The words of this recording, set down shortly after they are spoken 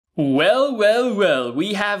Well,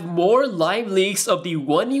 we have more live leaks of the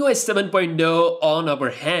One UI 7.0 on our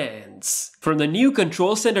hands. From the new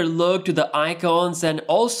control center look to the icons, and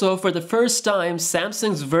also for the first time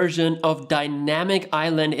Samsung's version of Dynamic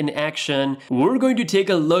Island in action, we're going to take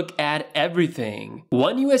a look at everything.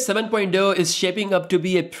 One UI 7.0 is shaping up to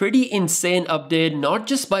be a pretty insane update, not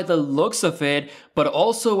just by the looks of it, but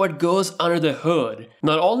also what goes under the hood.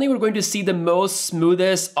 Not only we're going to see the most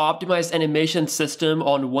smoothest optimized animation system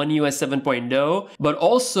on One UI 7.0, but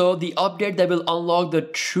also the update that will unlock the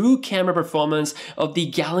true camera performance of the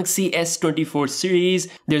Galaxy S24 series.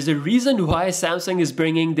 There's a reason why Samsung is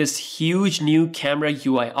bringing this huge new camera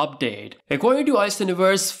UI update. According to Ice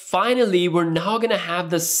Universe, finally we're now gonna have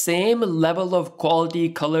the same level of quality,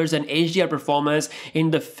 colors, and HDR performance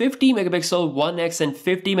in the 50 megapixel 1x and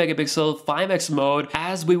 50 megapixel 5x mode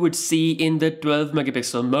as we would see in the 12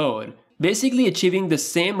 megapixel mode. Basically achieving the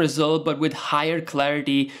same result but with higher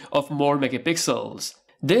clarity of more megapixels.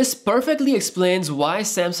 This perfectly explains why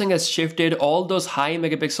Samsung has shifted all those high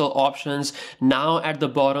megapixel options now at the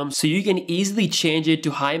bottom, so you can easily change it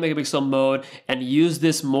to high megapixel mode and use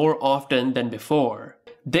this more often than before.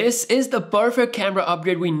 This is the perfect camera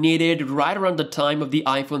upgrade we needed right around the time of the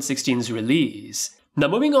iPhone 16's release. Now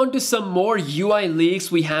moving on to some more UI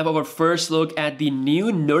leaks, we have our first look at the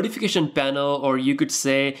new notification panel, or you could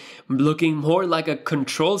say looking more like a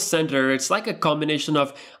control center. It's like a combination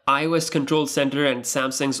of iOS control center and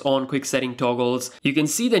Samsung's own quick setting toggles. You can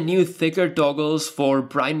see the new thicker toggles for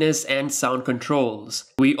brightness and sound controls.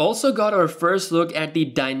 We also got our first look at the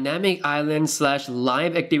Dynamic Island /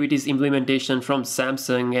 live activities implementation from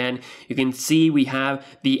Samsung, and you can see we have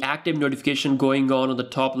the active notification going on the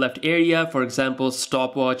top left area, for example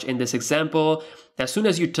stopwatch in this example. As soon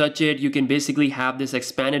as you touch it, you can basically have this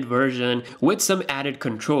expanded version with some added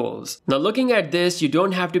controls. Now looking at this, you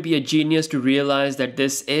don't have to be a genius to realize that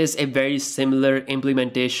this is a very similar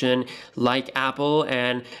implementation like Apple,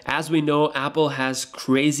 and as we know, Apple has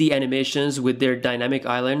crazy animations with their Dynamic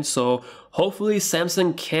Island, so hopefully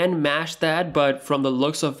Samsung can match that, but from the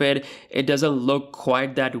looks of it, it doesn't look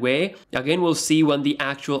quite that way. Again, we'll see when the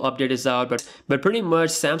actual update is out, but pretty much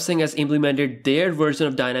Samsung has implemented their version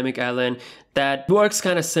of Dynamic Island that works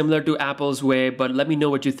kind of similar to Apple's way, but let me know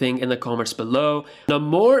what you think in the comments below. Now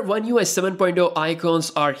more One UI 7.0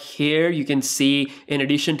 icons are here. You can see in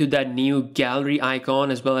addition to that new gallery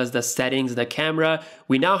icon as well as the settings, the camera,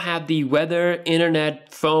 we now have the weather,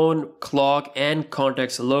 internet, phone, clock, and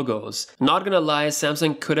contacts logos. Not gonna lie,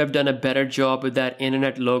 Samsung could have done a better job with that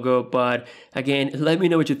internet logo, but again, let me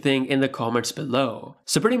know what you think in the comments below.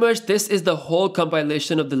 So pretty much this is the whole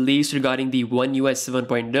compilation of the leaks regarding the One UI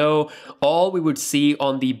 7.0. All we would see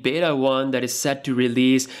on the beta 1 that is set to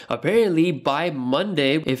release apparently by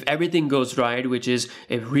Monday if everything goes right, which is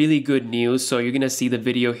a really good news. So you're gonna see the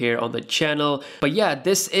video here on the channel. But yeah,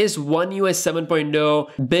 this is One UI 7.0,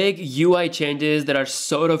 big UI changes that are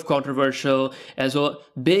sort of controversial, as well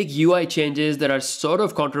big UI changes that are sort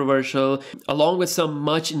of controversial, along with some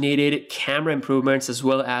much needed camera improvements as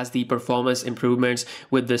well as the performance improvements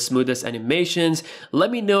with the smoothest animations. Let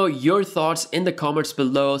me know your thoughts in the comments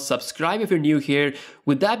below. Subscribe if you're new here.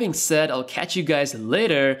 With that being said, I'll catch you guys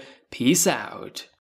later. Peace out.